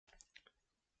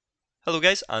Hello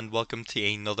guys, and welcome to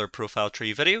another profile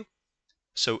tree video.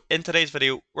 So in today's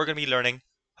video we're going to be learning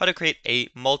how to create a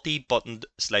multi-buttoned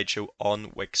slideshow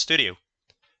on WIX Studio.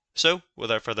 So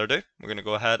without further ado, we're going to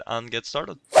go ahead and get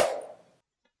started.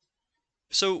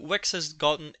 So WIX has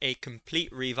gotten a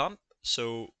complete revamp.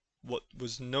 So what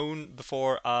was known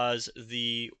before as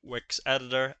the WIX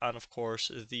editor and of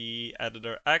course the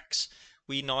editor X,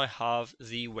 we now have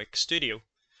the WIX Studio.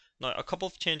 Now a couple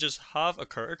of changes have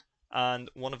occurred, and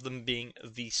one of them being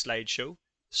the slideshow.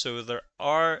 So there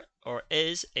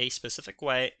is a specific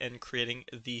way in creating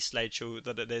the slideshow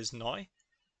that it is now.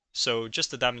 So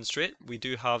just to demonstrate, we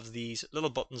do have these little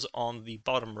buttons on the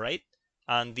bottom right,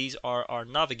 and these are our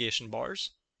navigation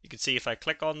bars. You can see if I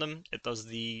click on them, it does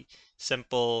the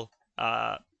simple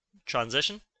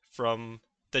transition from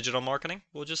digital marketing,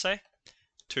 we'll just say,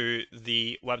 to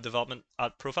the web development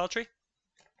at profile tree.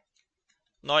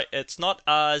 Now, it's not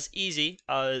as easy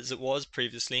as it was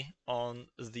previously on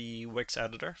the WIX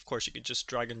editor. Of course, you could just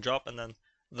drag and drop and then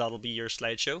that'll be your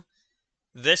slideshow.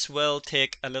 This will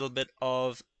take a little bit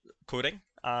of coding,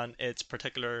 and it's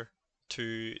particular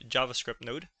to JavaScript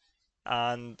Node.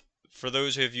 And for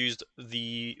those who have used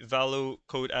the Valo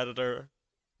code editor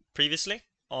previously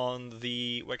on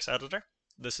the WIX editor,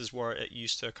 this is where it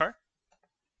used to occur.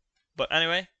 But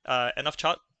anyway, enough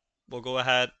chat. We'll go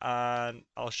ahead and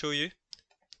I'll show you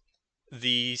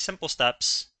the simple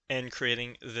steps in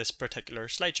creating this particular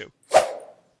slideshow.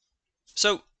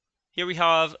 So here we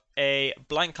have a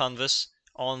blank canvas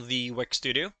on the WIX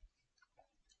Studio.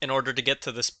 In order to get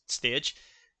to this stage,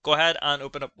 go ahead and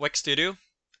open up WIX Studio,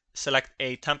 select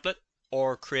a template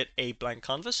or create a blank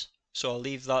canvas. So I'll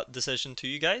leave that decision to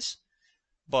you guys.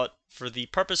 But for the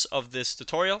purpose of this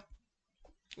tutorial,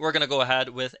 we're going to go ahead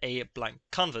with a blank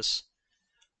canvas.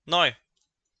 Now,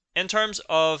 in terms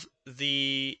of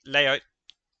the layout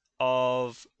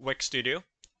of WIX Studio,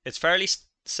 it's fairly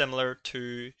similar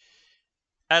to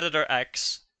Editor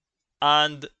X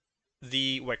and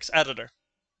the WIX editor.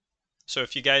 So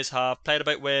if you guys have played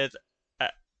about with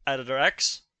Editor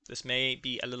X, this may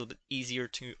be a little bit easier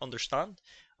to understand.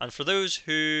 And for those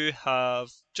who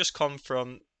have just come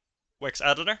from WIX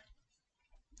editor,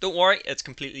 don't worry, it's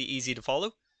completely easy to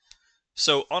follow.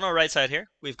 So on our right side here,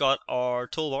 we've got our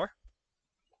toolbar,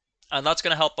 and that's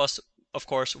going to help us, of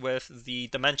course, with the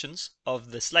dimensions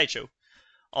of the slideshow.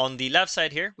 On the left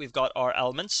side here, we've got our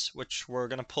elements, which we're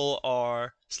going to pull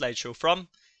our slideshow from.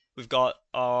 We've got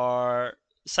our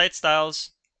site styles.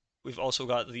 We've also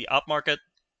got the app market,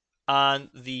 and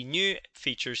the new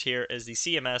features here is the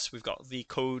CMS. We've got the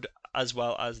code as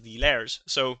well as the layers.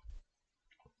 So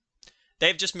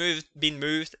they've just been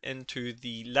moved into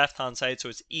the left hand side, so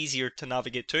it's easier to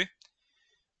navigate to.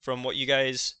 From what you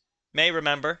guys may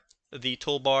remember, the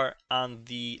toolbar and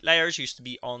the layers used to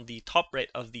be on the top right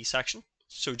of the section.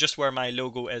 So just where my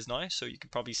logo is now, so you can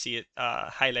probably see it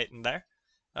highlighting there.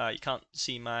 You can't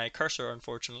see my cursor,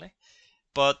 unfortunately.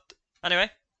 But anyway,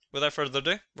 without further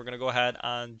ado, we're going to go ahead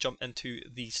and jump into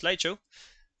the slideshow.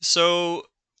 So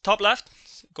top left,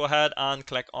 go ahead and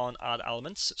click on Add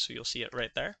Elements, so you'll see it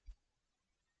right there.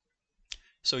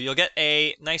 So you'll get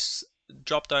a nice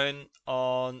drop down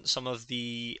on some of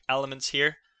the elements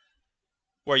here.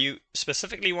 Where you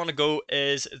specifically want to go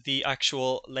is the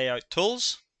actual layout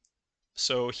tools.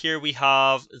 So here we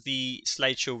have the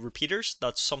slideshow repeaters.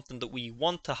 That's something that we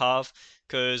want to have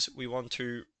because we want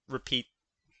to repeat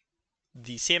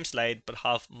the same slide but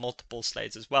have multiple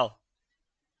slides as well.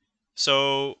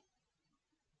 So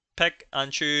pick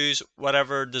and choose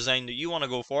whatever design that you want to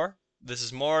go for. This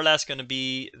is more or less going to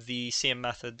be the same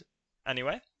method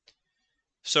anyway.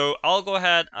 So I'll go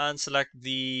ahead and select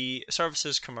the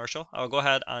services commercial. I'll go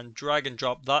ahead and drag and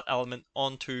drop that element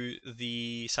onto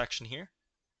the section here.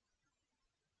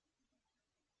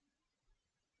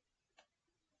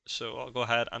 So I'll go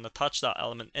ahead and attach that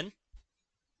element in.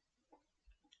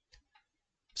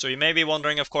 So you may be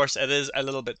wondering, of course, it is a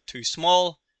little bit too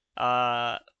small.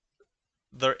 There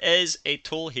is a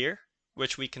tool here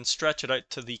which we can stretch it out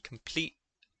to the complete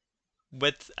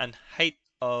width and height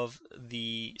of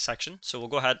the section. So we'll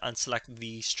go ahead and select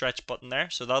the stretch button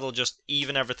there. So that'll just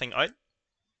even everything out.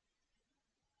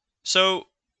 So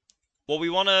what we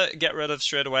want to get rid of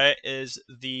straight away is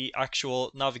the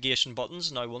actual navigation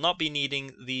buttons. Now we'll not be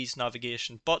needing these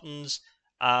navigation buttons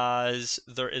as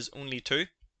there is only two.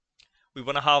 We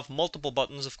want to have multiple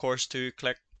buttons, of course, to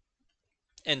click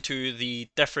into the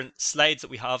different slides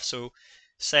that we have. So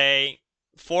say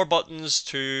 4 buttons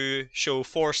to show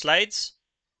 4 slides.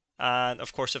 And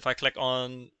of course, if I click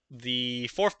on the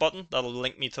 4th button, that'll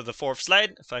link me to the 4th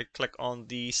slide. If I click on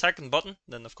the 2nd button,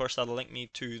 then of course that'll link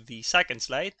me to the 2nd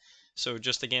slide. So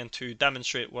just again to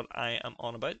demonstrate what I am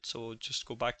on about, so we'll just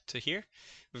go back to here.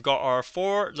 We've got our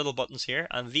 4 little buttons here,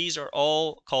 and these are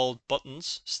all called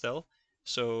buttons still.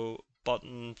 So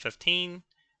button 15,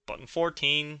 button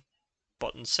 14,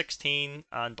 button 16,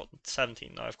 and button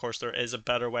 17. Now, of course, there is a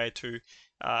better way to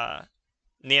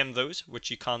name those, which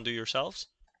you can do yourselves.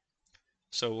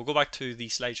 So we'll go back to the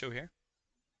slideshow here.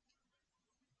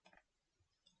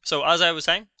 So as I was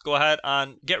saying, go ahead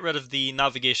and get rid of the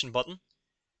navigation button.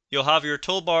 You'll have your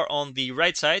toolbar on the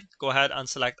right side. Go ahead and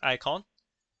select icon.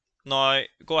 Now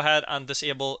go ahead and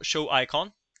disable show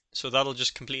icon. So that'll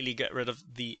just completely get rid of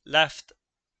the left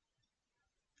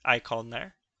icon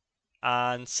there.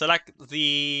 And select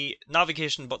the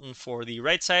navigation button for the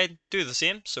right side. Do the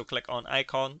same. So click on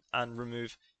icon and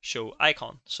remove show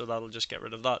icon. So that'll just get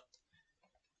rid of that.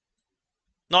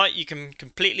 Now you can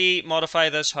completely modify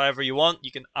this however you want.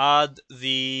 You can add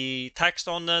the text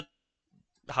on it,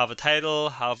 have a title,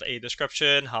 have a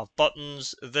description, have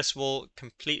buttons. This will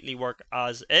completely work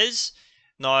as is.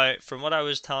 Now, from what I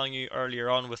was telling you earlier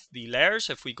on with the layers,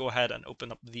 if we go ahead and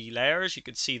open up the layers, you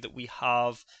can see that we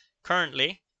have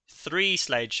currently 3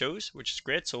 slideshows, which is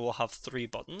great. So we'll have 3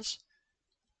 buttons.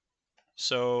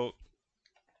 So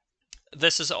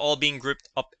this is all being grouped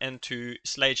up into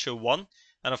slideshow 1.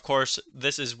 And of course,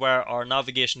 this is where our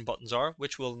navigation buttons are,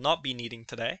 which we'll not be needing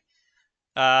today.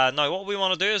 Now what we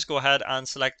want to do is go ahead and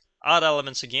select add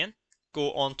elements again,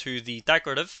 go on to the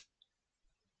decorative.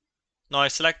 Now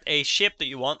select a shape that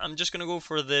you want. I'm just going to go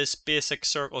for this basic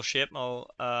circle shape.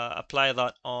 I'll apply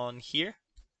that on here.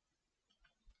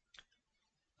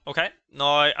 Okay,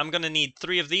 now I'm going to need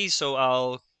 3 of these, so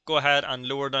I'll go ahead and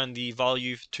lower down the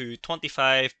value to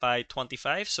 25 by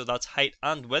 25, so that's height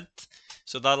and width.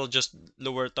 So that'll just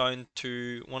lower it down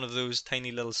to one of those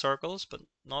tiny little circles, but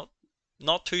not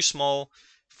too small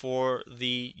for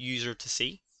the user to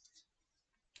see.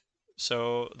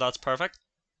 So that's perfect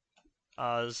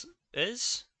as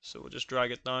is. So we'll just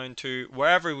drag it down to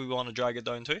wherever we want to drag it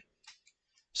down to.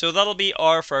 So that'll be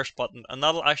our first button, and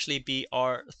that'll actually be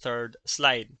our third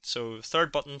slide. So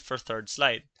third button for third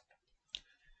slide.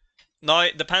 Now,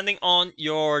 depending on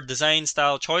your design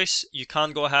style choice, you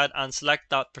can go ahead and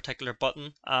select that particular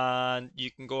button, and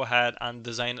you can go ahead and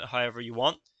design it however you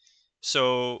want.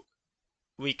 So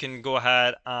we can go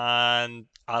ahead and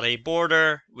add a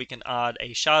border, we can add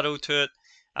a shadow to it,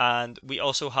 and we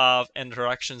also have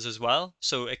interactions as well.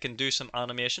 So it can do some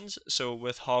animations. So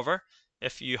with hover,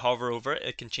 if you hover over it,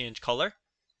 it can change color.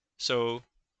 So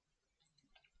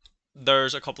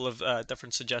there's a couple of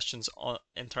different suggestions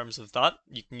in terms of that.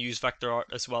 You can use vector art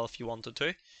as well if you wanted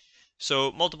to.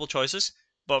 So multiple choices,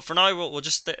 but for now we'll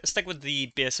just stick with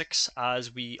the basics,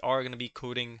 as we are going to be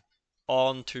coding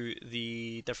onto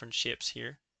the different shapes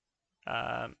here.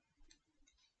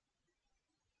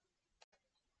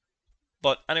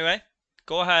 But anyway,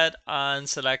 go ahead and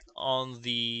select on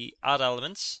the add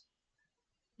elements.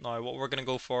 Now what we're going to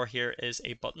go for here is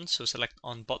a button, so select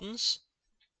on buttons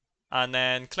and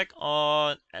then click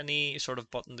on any sort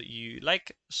of button that you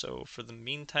like. So for the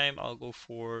meantime, I'll go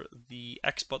for the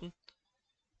X button,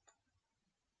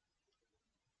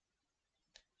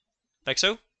 like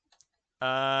so.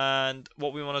 And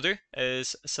what we want to do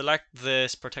is select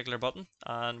this particular button,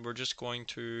 and we're just going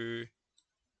to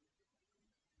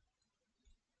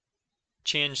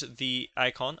change the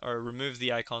icon, or remove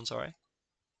the icon, sorry.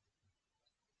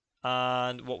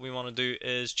 And what we want to do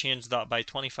is change that by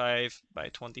 25 by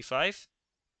 25.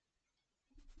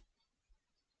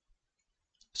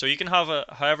 So you can have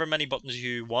however many buttons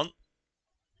you want,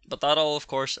 but that all of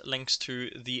course links to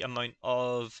the amount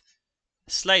of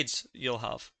slides you'll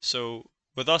have. So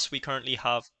with us, we currently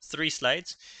have 3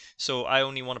 slides, so I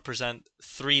only want to present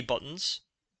 3 buttons.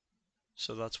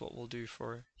 So that's what we'll do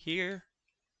for here.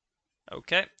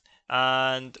 Okay,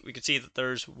 and we can see that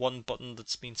there's 1 button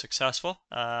that's been successful.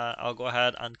 I'll go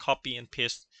ahead and copy and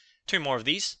paste 2 more of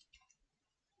these.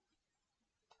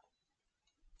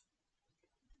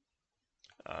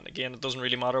 And again, it doesn't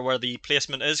really matter where the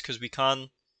placement is because we can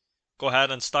go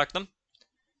ahead and stack them.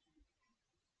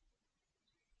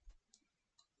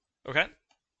 Okay,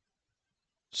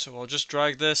 so I'll just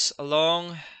drag this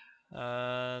along,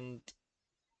 and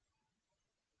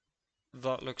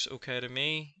that looks okay to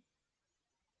me.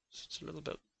 So it's a little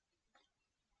bit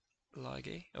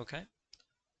laggy. Okay,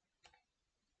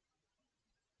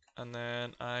 and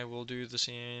then I will do the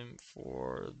same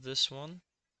for this one.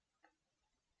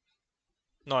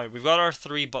 Now we've got our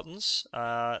 3 buttons.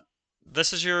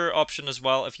 This is your option as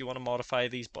well if you want to modify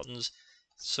these buttons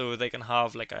so they can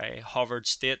have like a hovered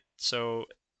state. So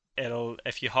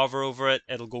if you hover over it,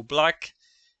 it'll go black.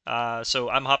 So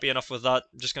I'm happy enough with that.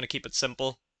 I'm just going to keep it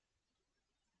simple.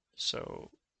 So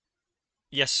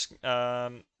yes,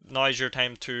 now is your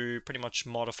time to pretty much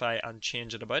modify and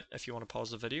change it about if you want to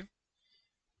pause the video.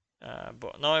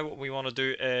 But now what we want to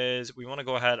do is we want to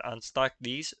go ahead and stack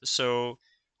these. So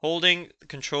holding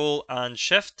Control and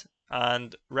Shift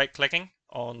and right clicking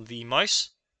on the mouse,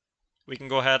 we can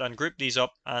go ahead and group these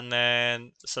up and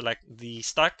then select the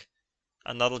stack,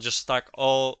 and that'll just stack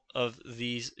all of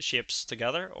these shapes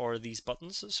together, or these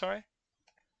buttons, sorry.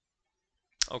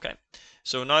 Okay,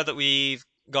 so now that we've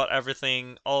got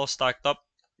everything all stacked up,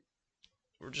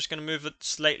 we're just going to move it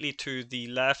slightly to the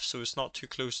left so it's not too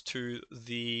close to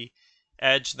the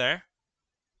edge there.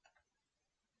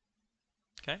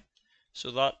 Okay,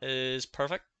 so that is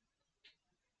perfect.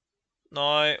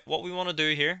 Now what we want to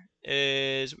do here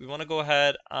is we want to go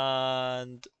ahead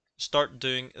and start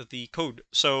doing the code.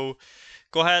 So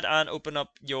go ahead and open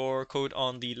up your code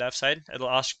on the left side. It'll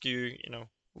ask you,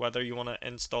 whether you want to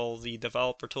install the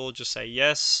developer tool. Just say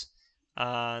yes,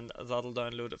 and that'll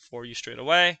download it for you straight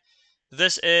away.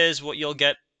 This is what you'll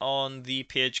get on the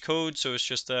page code. So it's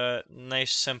just a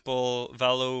nice simple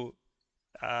Velo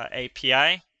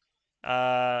API.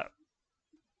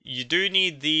 You do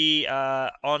need the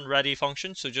on ready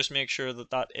function, so just make sure that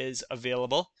that is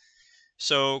available.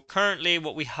 So currently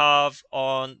what we have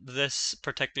on this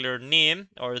particular name,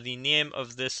 or the name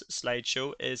of this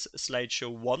slideshow, is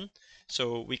slideshow 1.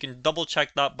 So we can double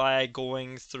check that by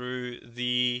going through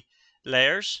the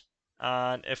layers,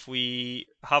 and if we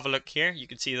have a look here, you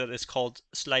can see that it's called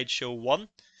slideshow 1.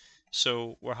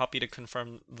 So we're happy to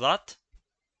confirm that.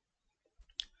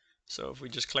 So if we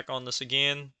just click on this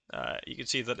again, you can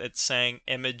see that it's saying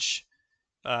image,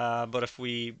 but if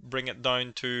we bring it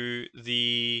down to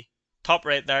the top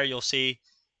right there, you'll see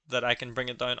that I can bring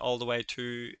it down all the way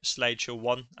to slideshow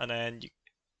 1, and then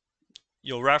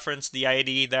you'll reference the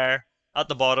ID there at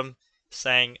the bottom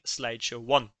saying slideshow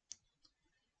 1.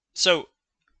 So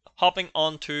hopping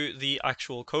onto the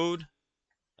actual code,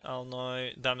 I'll now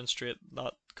demonstrate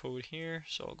that code here.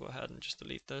 So I'll go ahead and just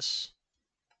delete this.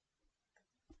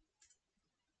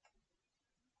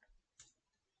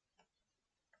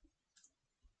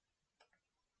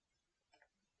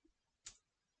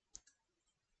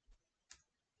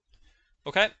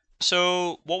 Okay,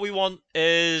 so what we want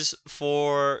is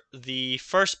for the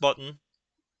first button,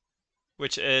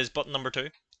 which is button number 2,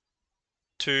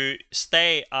 to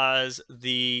stay as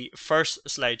the first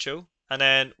slideshow, and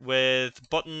then with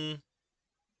button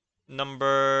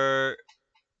number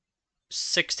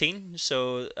 16,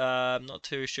 so I'm not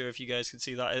too sure if you guys can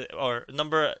see that, or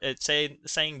number, it's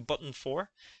saying button 4,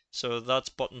 so that's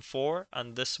button 4,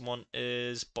 and this one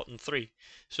is button 3.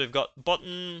 So we've got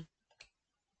button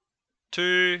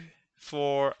 2,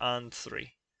 4, and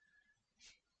 3.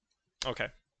 Okay.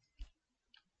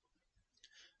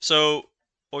 So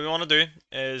what we want to do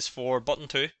is for button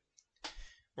 2,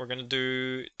 we're going to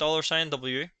do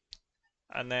 $W,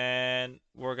 and then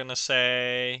we're going to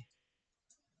say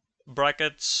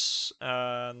brackets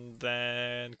and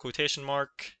then quotation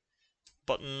mark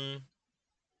button,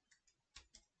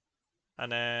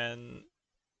 and then,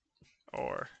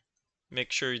 or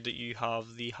make sure that you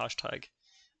have the hashtag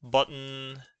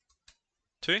button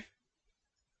 2.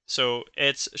 So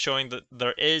it's showing that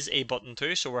there is a button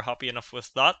 2, so we're happy enough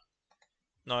with that.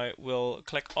 Now we'll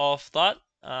click off that,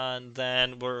 and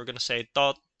then we're going to say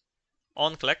dot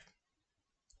on click.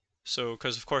 So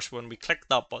because of course when we click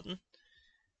that button,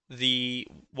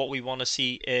 what we want to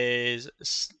see is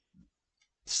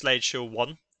slideshow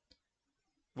 1,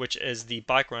 which is the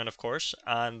background of course,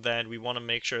 and then we want to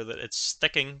make sure that it's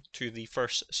sticking to the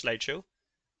first slideshow.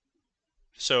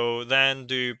 So then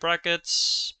do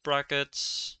brackets,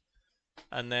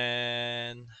 and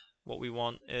then what we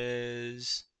want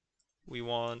is we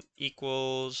want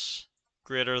equals,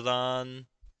 greater than,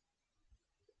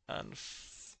 and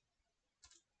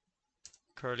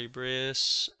curly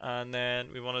brace, and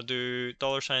then we want to do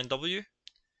 $W,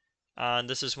 and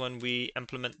this is when we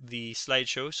implement the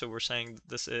slideshow. So we're saying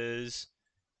this is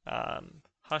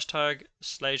hashtag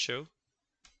slideshow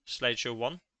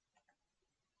 1.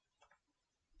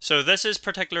 So this is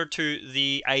particular to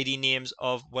the ID names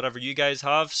of whatever you guys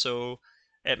have. So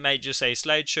it might just say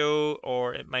slideshow,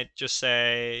 or it might just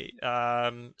say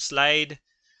slide.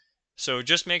 So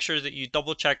just make sure that you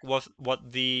double check what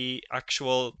the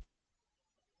actual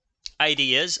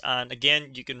ID is, and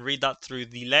again you can read that through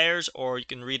the layers, or you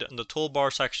can read it in the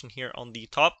toolbar section here on the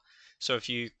top. So if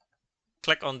you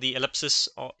click on the ellipsis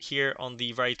here on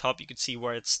the very top, you can see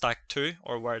where it's stacked to,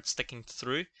 or where it's sticking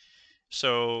through.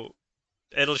 So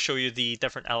it'll show you the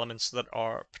different elements that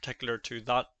are particular to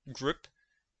that group.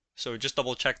 So just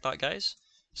double check that, guys.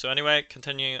 So anyway,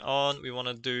 continuing on, we want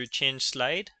to do change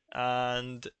slide,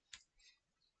 and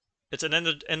it's an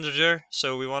integer,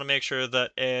 so we want to make sure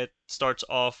that it starts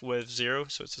off with 0,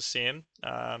 so it's the same.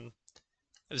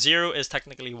 0 is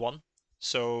technically 1,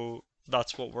 so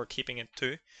that's what we're keeping it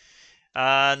to.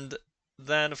 And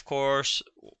then, of course,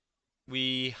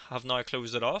 we have now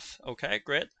closed it off. Okay,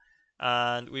 great.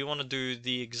 And we want to do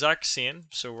the exact same,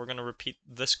 so we're going to repeat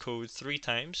this code 3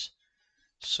 times.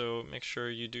 So make sure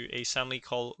you do a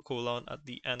semicolon at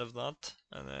the end of that,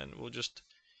 and then we'll just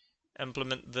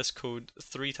implement this code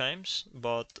 3 times.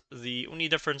 But the only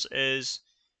difference is,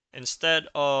 instead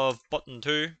of button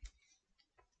 2,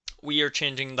 we are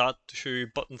changing that to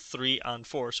button 3 and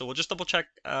 4. So we'll just double check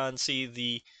and see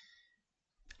the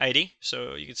ID.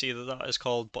 So you can see that that is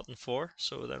called button 4.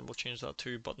 So then we'll change that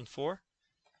to button 4.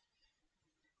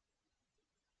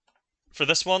 For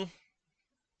this one,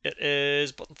 it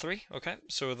is button 3. Okay,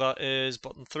 so that is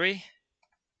button 3.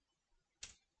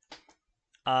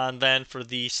 And then for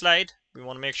the slide, we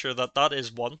want to make sure that that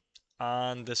is 1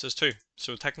 and this is 2.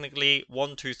 So technically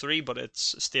 1, 2, 3, but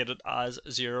it's stated as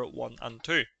 0, 1, and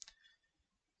 2.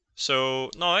 So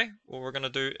now what we're going to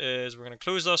do is we're going to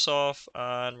close this off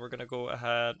and we're going to go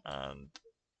ahead and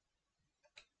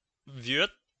view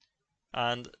it,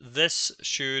 and this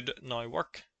should now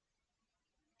work.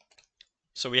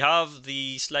 So we have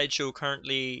the slideshow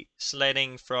currently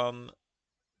sliding from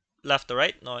left to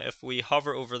right. Now if we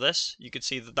hover over this, you can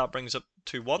see that that brings it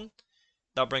to 1,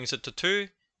 that brings it to 2,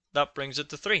 that brings it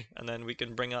to 3, and then we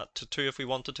can bring it to 2 if we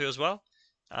wanted to as well,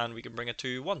 and we can bring it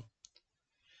to 1.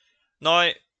 Now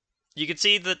you can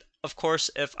see that, of course,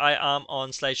 if I am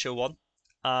on slideshow 1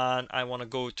 and I want to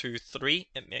go to 3,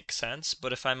 it makes sense,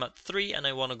 but if I'm at 3 and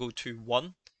I want to go to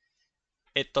 1,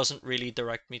 it doesn't really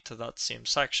direct me to that same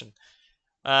section.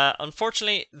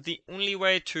 Unfortunately, the only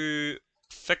way to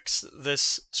fix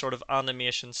this sort of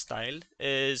animation style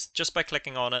is just by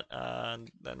clicking on it,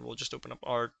 and then we'll just open up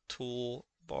our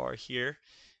toolbar here.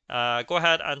 Go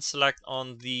ahead and select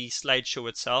on the slideshow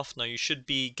itself. Now you should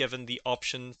be given the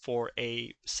option for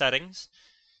a settings.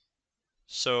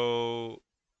 So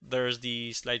there's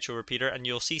the slideshow repeater, and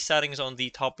you'll see settings on the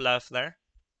top left there.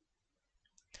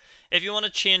 If you want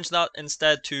to change that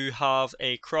instead to have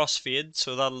a crossfade,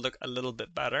 so that'll look a little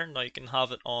bit better. Now you can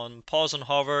have it on pause and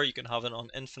hover, you can have it on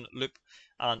infinite loop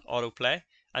and autoplay,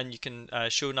 and you can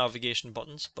show navigation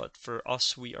buttons, but for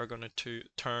us we are going to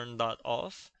turn that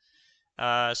off.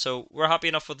 So we're happy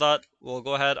enough with that. We'll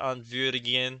go ahead and view it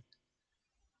again.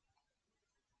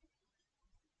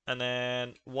 And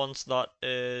then once that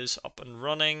is up and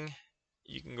running,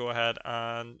 you can go ahead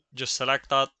and just select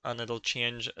that and it'll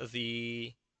change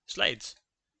the slides.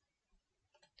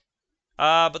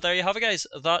 But there you have it, guys.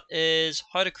 That is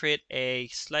how to create a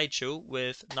slideshow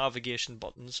with navigation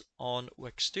buttons on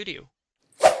WIX Studio.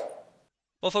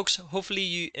 Well folks, hopefully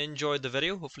you enjoyed the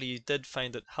video. Hopefully you did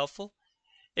find it helpful.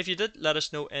 If you did, let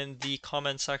us know in the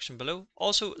comment section below.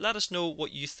 Also, let us know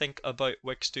what you think about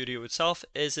WIX Studio itself.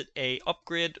 Is it a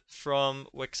upgrade from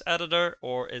WIX Editor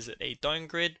or is it a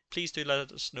downgrade? Please do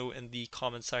let us know in the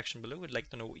comment section below. We'd like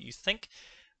to know what you think.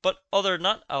 But other than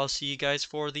that, I'll see you guys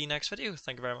for the next video.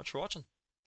 Thank you very much for watching.